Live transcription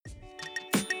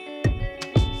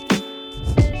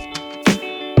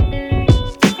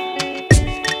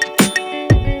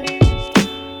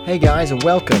Hey guys, and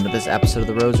welcome to this episode of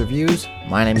the Rose Reviews.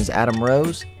 My name is Adam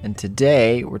Rose, and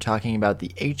today we're talking about the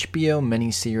HBO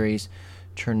miniseries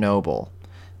Chernobyl.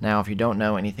 Now, if you don't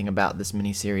know anything about this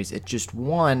miniseries, it just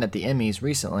won at the Emmys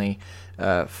recently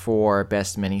for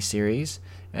Best Miniseries,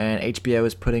 and HBO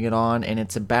is putting it on, and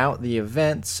it's about the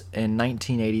events in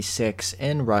 1986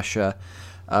 in Russia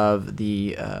of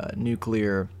the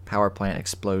nuclear power plant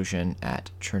explosion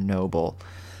at Chernobyl.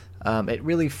 It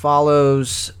really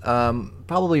follows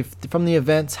probably from the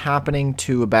events happening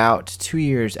to about 2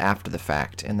 years after the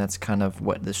fact, and that's kind of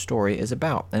what the story is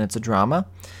about. And it's a drama,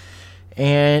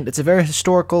 and it's a very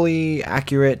historically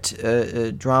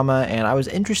accurate drama, and I was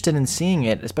interested in seeing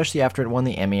it, especially after it won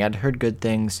the Emmy. I'd heard good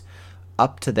things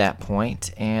up to that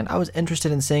point, and I was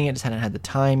interested in seeing it, just hadn't had the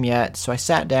time yet, so I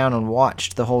sat down and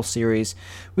watched the whole series,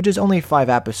 which is only 5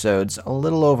 episodes, a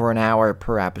little over an hour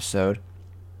per episode.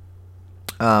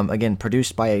 Again,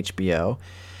 produced by HBO,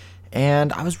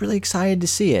 and I was really excited to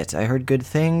see it. I heard good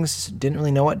things, didn't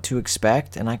really know what to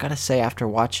expect, and I gotta say, after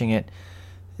watching it,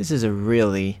 this is a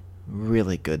really,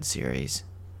 really good series.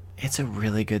 It's a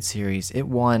really good series. It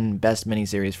won Best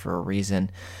Miniseries for a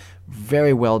reason.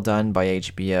 Very well done by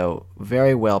HBO,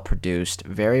 very well produced,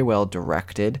 very well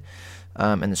directed,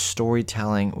 and the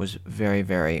storytelling was very,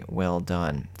 very well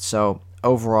done. So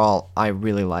overall, I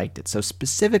really liked it. So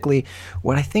specifically,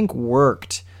 what I think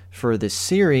worked for this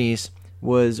series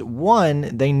was,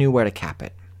 one, they knew where to cap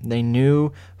it. They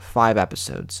knew 5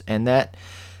 episodes. And that,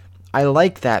 I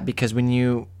like that because when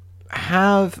you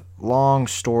have long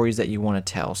stories that you want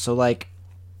to tell, so like,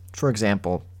 for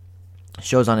example,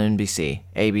 shows on NBC,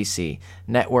 ABC,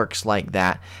 networks like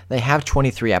that, they have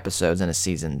 23 episodes in a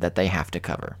season that they have to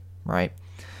cover, right?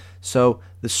 So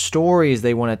the stories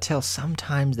they want to tell,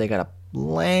 sometimes they got to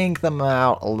length them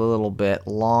out a little bit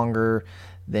longer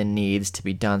than needs to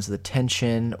be done, so the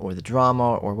tension or the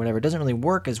drama or whatever doesn't really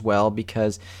work as well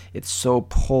because it's so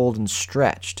pulled and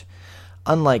stretched.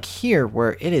 Unlike here,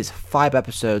 where it is 5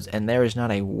 episodes and there is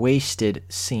not a wasted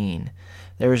scene.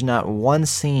 There is not one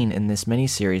scene in this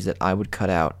miniseries that I would cut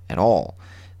out at all.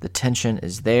 The tension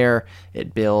is there,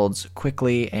 it builds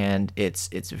quickly, and it's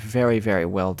very, very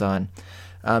well done.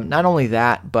 Not only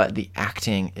that, but the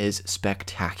acting is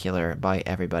spectacular by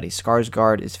everybody.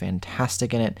 Skarsgård is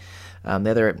fantastic in it. The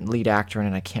other lead actor in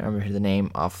it, I can't remember the name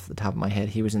off the top of my head.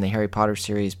 He was in the Harry Potter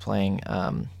series playing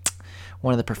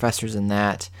one of the professors in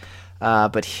that.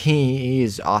 But he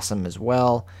is awesome as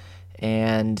well.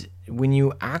 And when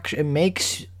you it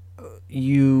makes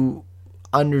you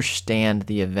understand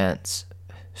the events,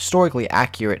 historically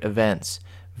accurate events,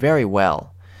 very well.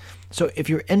 So if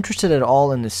you're interested at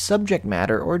all in the subject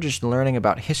matter or just learning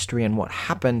about history and what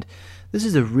happened, this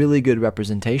is a really good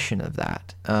representation of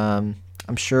that.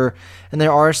 I'm sure, and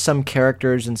there are some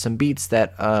characters and some beats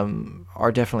that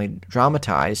are definitely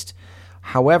dramatized.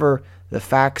 However, the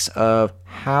facts of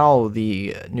how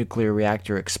the nuclear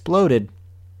reactor exploded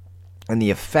and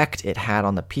the effect it had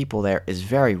on the people there is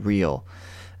very real,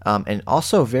 and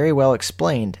also very well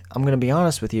explained. I'm going to be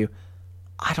honest with you,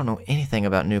 I don't know anything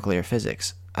about nuclear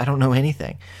physics. I don't know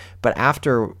anything. But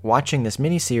after watching this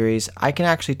miniseries, I can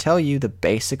actually tell you the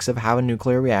basics of how a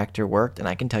nuclear reactor worked, and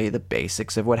I can tell you the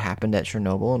basics of what happened at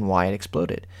Chernobyl and why it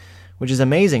exploded, which is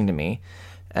amazing to me.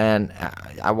 And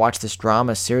I watched this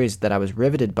drama series that I was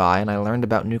riveted by, and I learned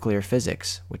about nuclear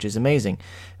physics, which is amazing.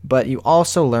 But you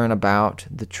also learn about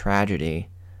the tragedy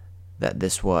that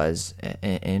this was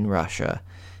in Russia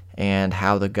and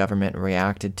how the government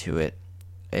reacted to it.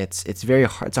 It's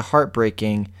a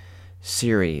heartbreaking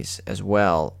series as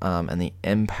well, and the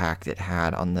impact it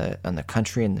had on the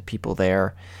country and the people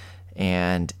there,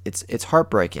 and it's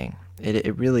heartbreaking.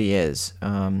 It really is.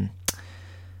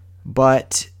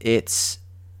 But it's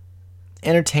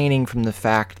entertaining from the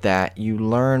fact that you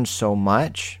learn so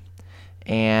much,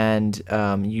 and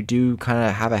you do kind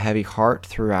of have a heavy heart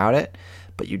throughout it,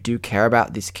 but you do care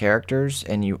about these characters,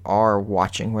 and you are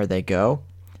watching where they go.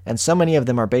 And so many of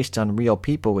them are based on real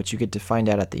people, which you get to find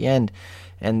out at the end,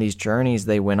 and these journeys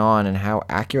they went on, and how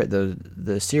accurate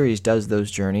the series does those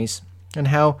journeys, and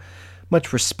how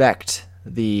much respect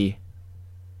the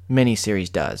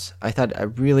miniseries does. I thought I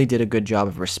really did a good job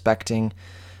of respecting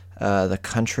the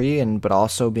country, but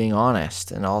also being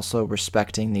honest, and also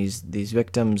respecting these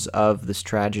victims of this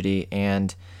tragedy,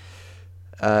 and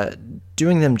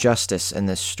doing them justice in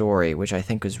this story, which I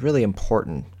think is really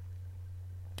important.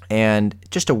 And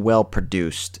just a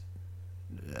well-produced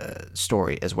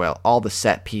story as well. All the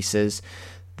set pieces,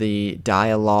 the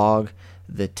dialogue,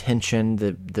 the tension,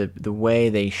 the way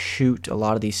they shoot a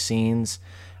lot of these scenes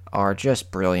are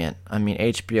just brilliant. I mean,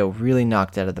 HBO really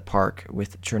knocked out of the park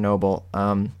with Chernobyl.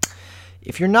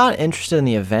 If you're not interested in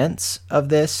the events of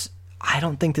this, I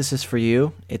don't think this is for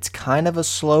you. It's kind of a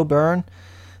slow burn,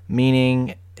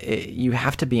 meaning you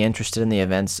have to be interested in the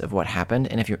events of what happened.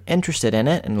 And if you're interested in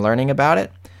it and learning about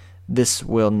it, this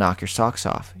will knock your socks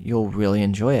off. You'll really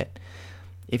enjoy it.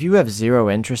 If you have zero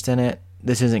interest in it,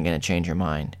 this isn't going to change your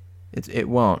mind. It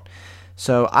won't.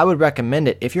 So I would recommend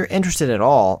it if you're interested at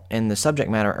all in the subject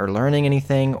matter or learning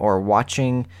anything or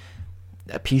watching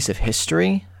a piece of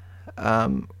history.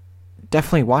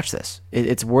 Definitely watch this.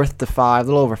 It's worth the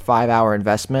little over 5-hour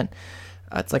investment.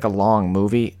 It's like a long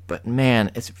movie, but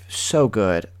man, it's so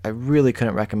good. I really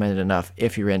couldn't recommend it enough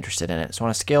if you're interested in it. So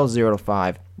on a scale of 0 to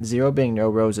 5, 0 being no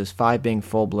roses, 5 being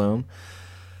full bloom,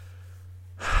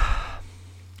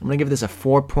 I'm going to give this a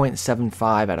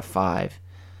 4.75 out of 5.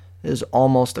 This is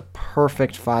almost a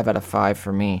perfect 5 out of 5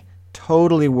 for me.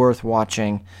 Totally worth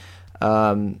watching.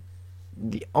 The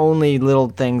only little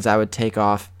things I would take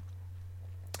off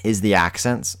is the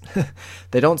accents.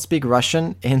 They don't speak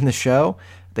Russian in the show.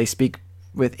 They speak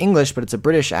with English, but it's a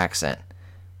British accent,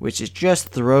 which just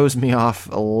throws me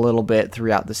off a little bit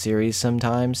throughout the series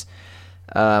sometimes.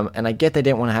 And I get they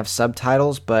didn't want to have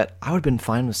subtitles, but I would have been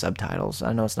fine with subtitles.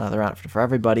 I know it's not around for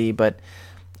everybody, but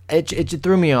it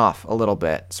threw me off a little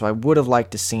bit. So I would have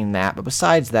liked to seen that. But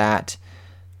besides that,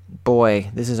 boy,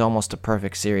 this is almost a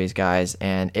perfect series, guys,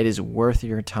 and it is worth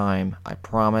your time. I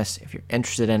promise. If you're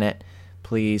interested in it,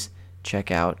 please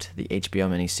check out the HBO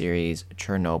miniseries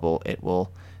Chernobyl. It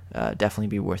will definitely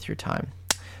be worth your time.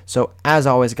 So as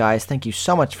always, guys, thank you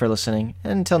so much for listening.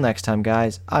 And until next time,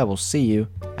 guys, I will see you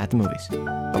at the movies.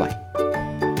 Bye-bye.